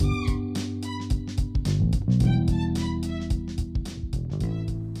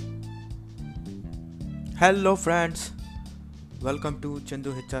Hello friends, welcome to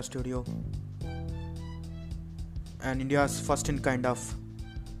Chandu HR Studio and India's first in kind of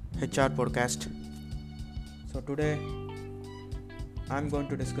HR podcast. So today I'm going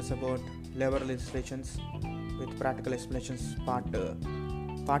to discuss about labor legislations with practical explanations part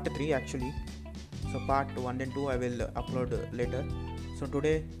 3 actually. So part 1 and 2 I will upload later. So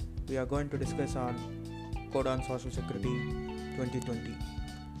today we are going to discuss on Code on Social Security 2020.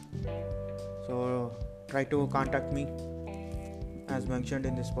 So try to contact me as mentioned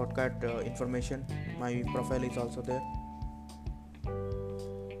in this podcast information. My profile is also there.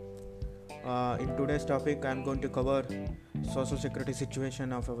 In today's topic I am going to cover social security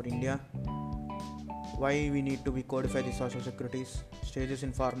situation of our India, why we need to be codify the social securities, stages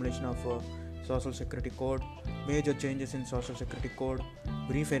in formulation of social security code, major changes in social security code,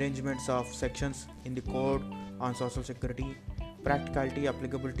 brief arrangements of sections in the code on social security, practicality,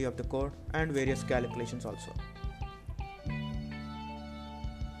 applicability of the code, and various calculations also.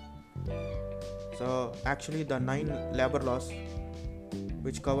 So actually the 9 labor laws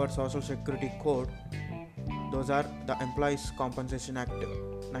which cover social security code, those are the Employees Compensation Act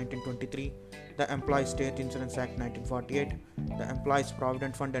 1923, the Employees State Insurance Act 1948, the Employees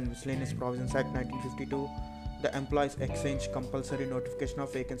Provident Fund and Miscellaneous Provisions Act 1952, the Employees Exchange Compulsory Notification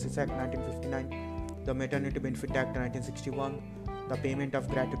of Vacancies Act 1959, the Maternity Benefit Act 1961, the Payment of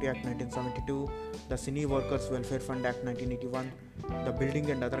Gratuity Act 1972, the Cine Workers Welfare Fund Act 1981, the Building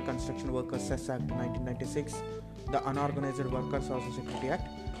and Other Construction Workers Cess Act 1996, the Unorganized Workers Social Security Act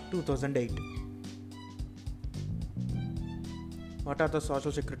 2008. What are the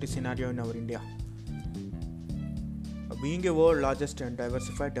social security scenario in our India? Being a world largest and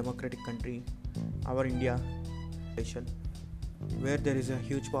diversified democratic country, our India, where there is a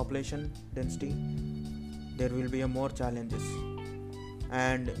huge population density, there will be more challenges,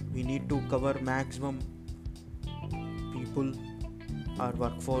 and we need to cover maximum people or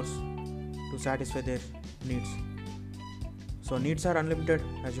workforce to satisfy their needs. So needs are unlimited,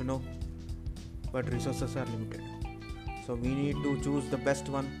 as you know, but resources are limited. So we need to choose the best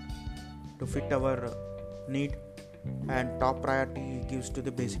one to fit our need, and top priority gives to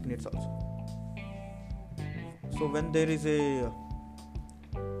the basic needs also. So when there is a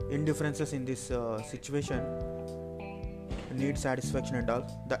indifferences in this situation, need satisfaction and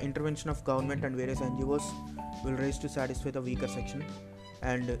all, the intervention of government and various NGOs will raise to satisfy the weaker section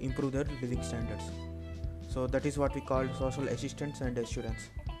and improve their living standards. So that is what we call social assistance and assurance.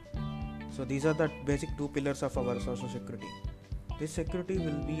 So these are the basic 2 pillars of our social security. This security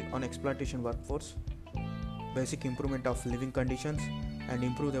will be on exploitation workforce, basic improvement of living conditions, and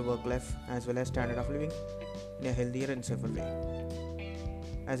improve the work life as well as standard of living in a healthier and safer way.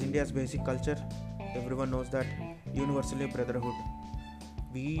 As India's basic culture, everyone knows that universally brotherhood.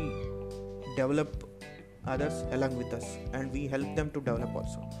 We develop others along with us, and we help them to develop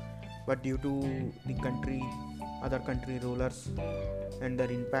also. But due to the other country rulers and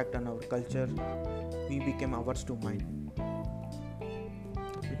their impact on our culture, we became ours to mind.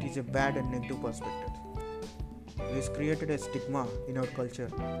 It is a bad and negative perspective. This created a stigma in our culture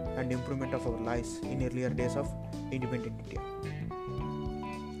and improvement of our lives in earlier days of independent India.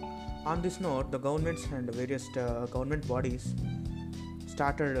 On this note, the governments and various government bodies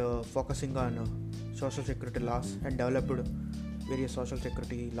started focusing on social security laws and developed various social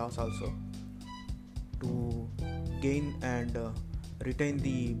security laws also to gain and retain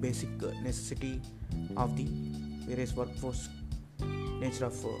the basic necessity of the various workforce nature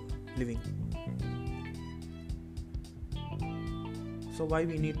of living. So why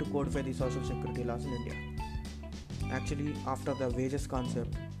we need to codify the social security laws in India? Actually, after the wages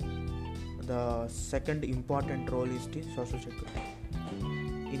concept, the second important role is the social security,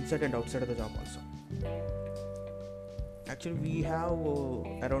 inside and outside of the job also. Actually, we have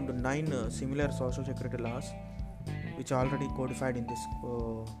around 9 similar social security laws which are already codified in this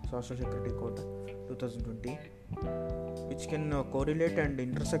social security code 2020, which can correlate and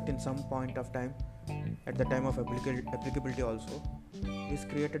intersect in some point of time at the time of applicability also. This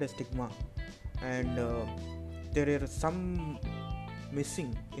created a stigma, and there are some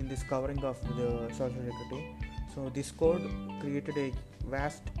missing in this covering of the social security. So this code created a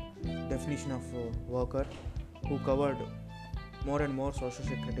vast definition of worker who covered more and more social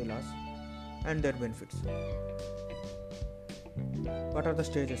security laws and their benefits. What are the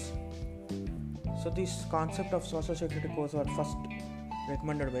stages? So this concept of social security codes were first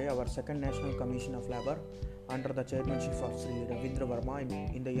recommended by our second National Commission of Labour under the chairmanship of Sri Ravindra Verma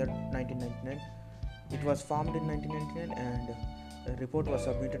in the year 1999. It was formed in 1999 and a report was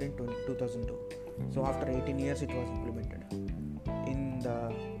submitted in 2002. So after 18 years it was implemented. In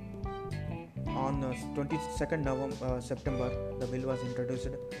the On 22nd September, the bill was introduced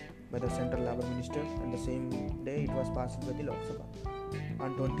by the Central Labour Minister, and the same day it was passed by the Lok Sabha.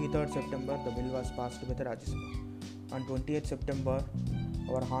 On 23rd September, the bill was passed by the Rajya Sabha. On 28th September,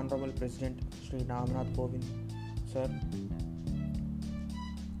 our Honorable President Sri Ramnath Kovind sir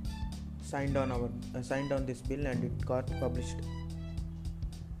signed on this bill, and it got published.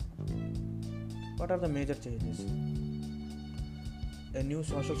 What are the major changes? A new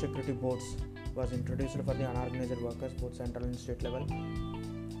social security boards was introduced for the unorganized workers, both central and state level.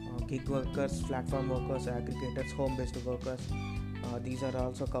 Gig workers, platform workers, aggregators, home-based workers, these are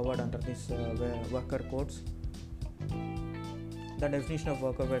also covered under this worker codes. The definition of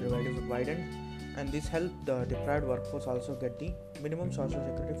worker were widened, and this helped the deprived workforce also get the minimum social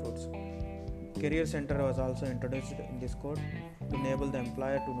security fruits. Career Center was also introduced in this code to enable the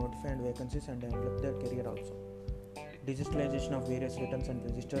employer to notify vacancies and develop their career also. Digitalization of various returns and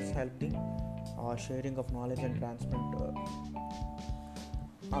registers helped the sharing of knowledge and transparent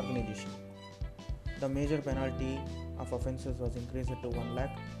organization. The major penalty of offences was increased to 1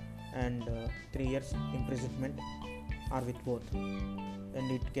 lakh and 3 years imprisonment or with both,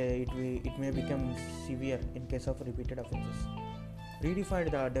 and it may become severe in case of repeated offences. Redefined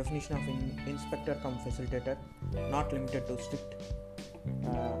the definition of inspector cum facilitator, not limited to strict,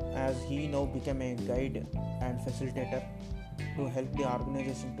 as he now became a guide and facilitator to help the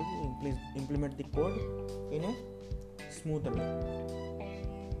organization to implement the code in a smoother way.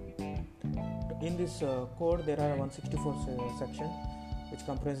 In this code, there are 164 sections, which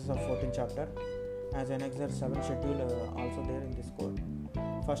comprises of 14 chapter. As annexer 7 schedule also there in this code.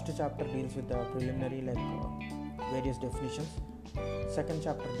 First chapter deals with the preliminary various definitions. Second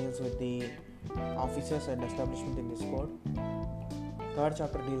chapter deals with the officers and establishment in this code. Third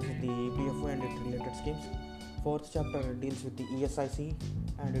chapter deals with the EPFO and its related schemes. Fourth chapter deals with the ESIC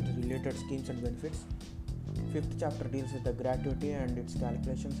and its related schemes and benefits. Fifth chapter deals with the gratuity and its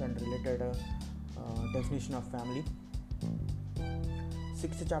calculations and related definition of family.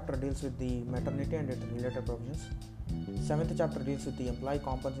 Sixth chapter deals with the maternity and its related provisions. Seventh chapter deals with the employee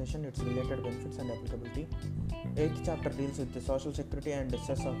compensation, its related benefits and applicability. Eighth chapter deals with the social security and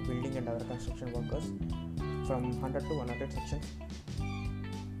cess of building and other construction workers from 100 to 100 sections.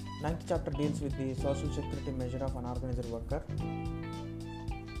 Ninth chapter deals with the social security measure of unorganized worker.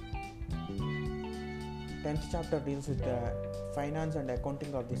 10th chapter deals with the finance and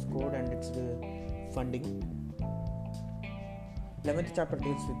accounting of this code and its funding. 11th chapter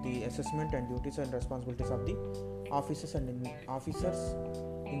deals with the assessment and duties and responsibilities of the officers,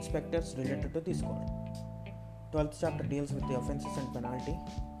 inspectors related to this code. 12th chapter deals with the offences and penalty.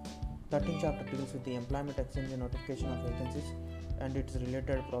 13th chapter deals with the employment exchange and notification of vacancies and its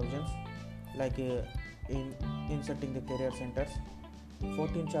related provisions, like in inserting the career centers.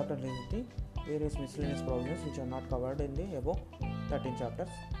 14th chapter deals with the various miscellaneous provisions which are not covered in the above 13 chapters.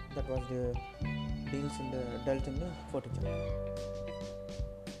 That was the dealt in the 14th chapter.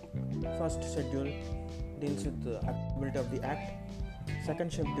 First schedule deals with the applicability of the act.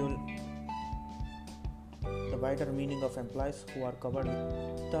 Second schedule, the wider meaning of employees who are covered.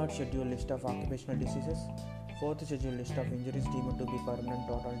 Third schedule, list of occupational diseases. Fourth schedule, list of injuries deemed to be permanent,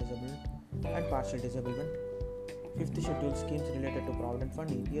 total disablement and partial disablement. Fifth schedule, schemes related to Provident Fund,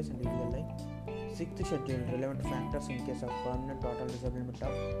 EPS and EDLI. Sixth schedule, relevant factors in case of permanent, total disablement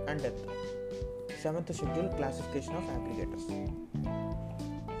and death. Seventh schedule, classification of aggregators.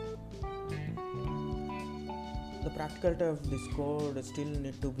 The practicality of this code still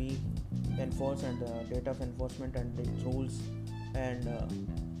need to be enforced, and the date of enforcement and its rules and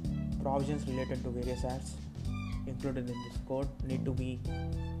provisions related to various acts included in this code need to be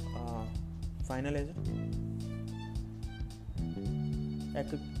finalized.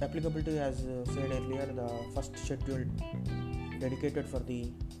 Applicability, as said earlier, the first schedule dedicated for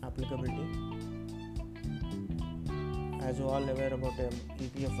the applicability. As you all aware about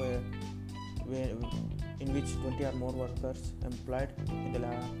EPF, in which 20 or more workers employed in the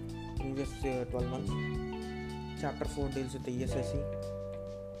previous 12 months. Chapter 4 deals with the ESIC.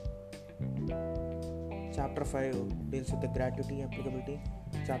 Chapter 5 deals with the gratuity applicability.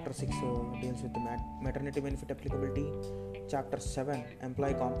 Chapter 6 deals with the maternity benefit applicability. Chapter 7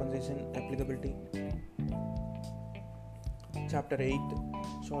 employee compensation applicability. Chapter 8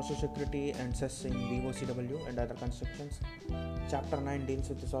 social security and cess in BOCW and other constructions. Chapter 9 deals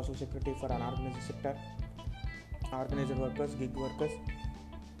with the social security for unorganized sector, organized workers, gig workers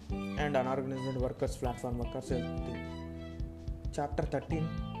and unorganized workers, platform workers, everything. Chapter 13,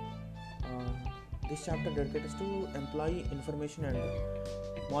 this chapter dedicated to employee information and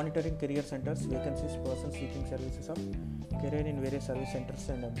monitoring career centers, vacancies, persons seeking services of career in various service centers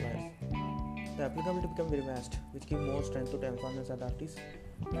and employers. The applicability become very vast, which give more strength to the employment authorities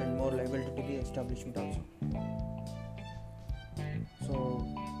and more liability to the establishment also. So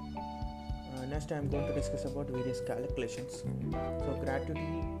next I am going to discuss about various calculations. So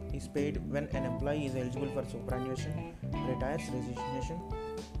gratuity is paid when an employee is eligible for superannuation, retires, resignation,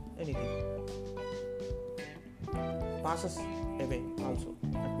 anything. Passes away also,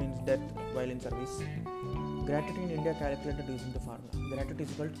 that means death while in service. Gratuity in India calculated using the formula. Gratuity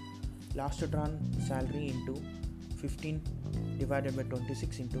is equal to last drawn salary into 15 divided by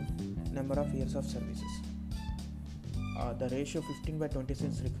 26 into number of years of services. The ratio 15 by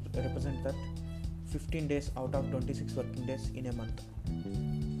 26 represents that 15 days out of 26 working days in a month.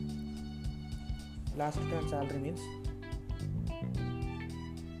 Last drawn salary means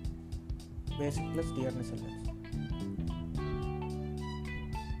basic plus dearness allowance.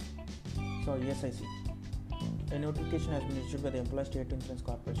 So ESIC. A notification has been issued by the Employee State Insurance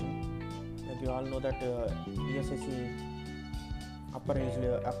Corporation. Like you all know that ESIC upper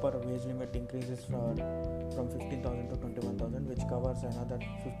wage limit increases from 15,000 to 21,000, which covers another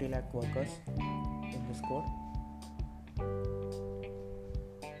 50 lakh workers in this code.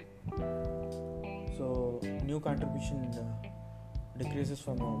 So new contribution decreases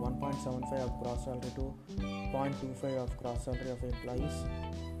from 1.75 of gross salary to 0.25 of gross salary of employees,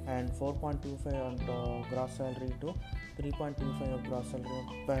 and 4.25 on gross salary to 3.25 of gross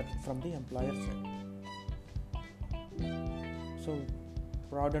salary from the employer side. So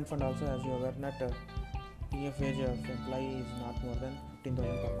Provident Fund also, as you are aware, that PF wage of employee is not more than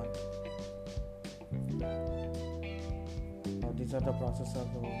 15,000 per month. These are the process of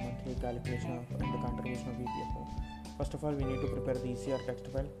monthly calculation of and the contribution of EPFO. First of all, we need to prepare the ECR text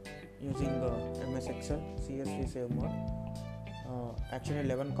file using MS Excel, CSV Save Mode. Actually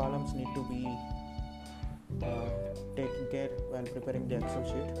 11 columns need to be taken care while preparing the Excel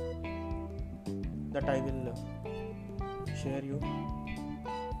sheet that I will share you.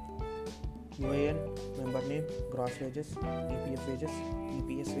 UAN, member name, gross wages, EPF wages,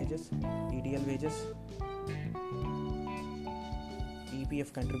 EPS wages, EDL wages,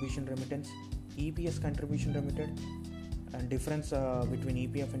 EPF contribution remittance, EPS contribution remitted, and difference between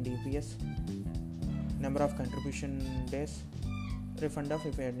EPF and EPS, number of contribution days, refund of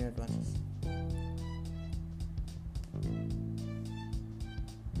if any advances.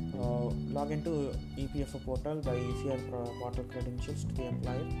 Log into EPFO portal by ECR portal credentials to the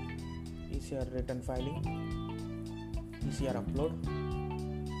employer, ECR return filing, ECR upload.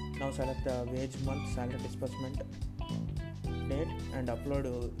 Now select the wage month, salary disbursement date and upload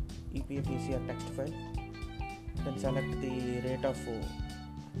EPF ECR text file. Then select the rate of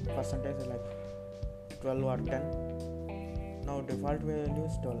percentage like 12 or 10. Now default value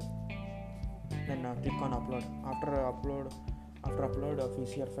is 12. Then click on upload. After upload of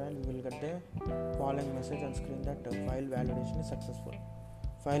ECR file, we will get the following message on screen that file validation is successful.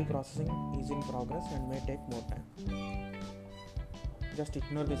 File processing is in progress and may take more time. Just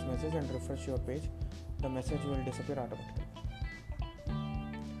ignore this message and refresh your page. The message will disappear automatically.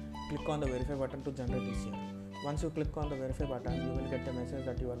 Click on the verify button to generate ECR. Once you click on the verify button, you will get a message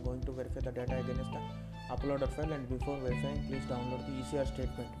that you are going to verify the data against the uploaded file, and before verifying, please download the ECR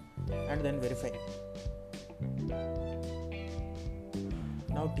statement and then verify.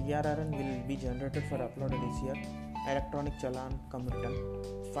 Now TRRN will be generated for uploaded ECR, electronic challan come return.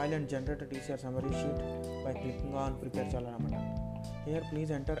 File and generated ECR summary sheet by clicking on prepare challan button. Here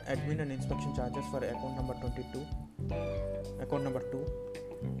please enter admin and inspection charges for account number 22, account number 2.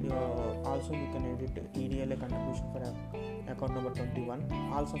 Also you can edit EDLA contribution for account number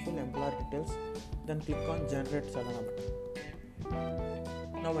 21. Also fill employer details, then click on generate challan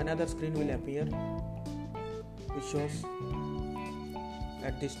button. Now another screen will appear which shows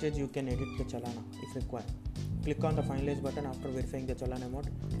at this stage you can edit the chalana if required. Click on the finalize button after verifying the challan amount.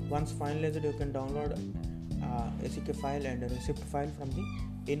 Once finalized, you can download SEK file and a receipt file from the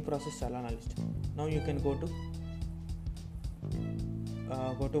in process chalana list. Now you can go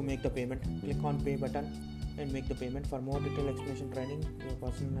to make the payment. Click on pay button and make the payment. For more detailed explanation training, your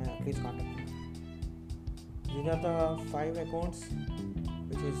person please contact me. These are the 5 accounts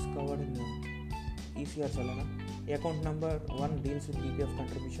which is covered in ECR chalana. Account number 1 deals with EPF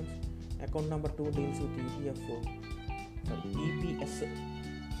contributions. Account number 2 deals with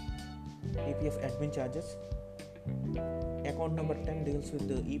EPF admin charges. Account number 10 deals with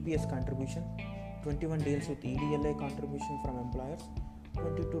the EPS contribution. 21 deals with EDLA contribution from employers.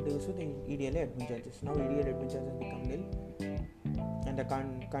 22 deals with EDLA admin charges. Now EDLA admin charges become nil, and the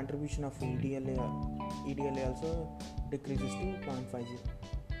contribution of EDLA also decreases to 0.50.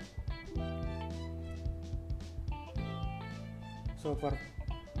 So for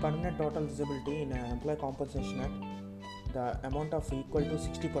Permanent total disability in Employee Compensation Act, the amount of equal to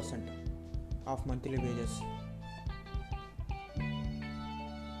 60% of monthly wages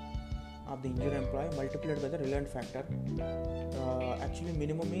of the injured employee multiplied by the relevant factor. Actually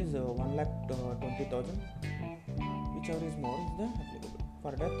minimum is 1,20,000, whichever is more is the applicable.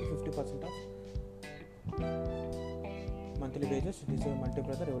 For death, 50% of monthly wages, this is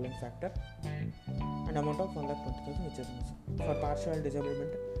multiplied by the relevant factor, and amount of 1,20,000 which is missing. For partial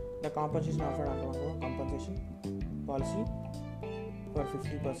disablement, the compensation offered under one compensation policy for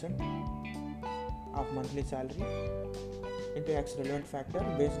 50% of monthly salary into X relevant factor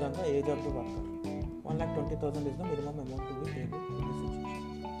based on the age of the worker. 1,20,000 is the minimum amount to be paid in this situation.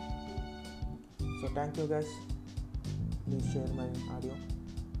 So thank you guys. Please share my audio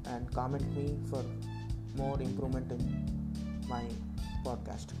and comment me for more improvement in my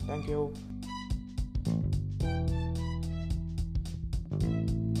podcast. Thank you.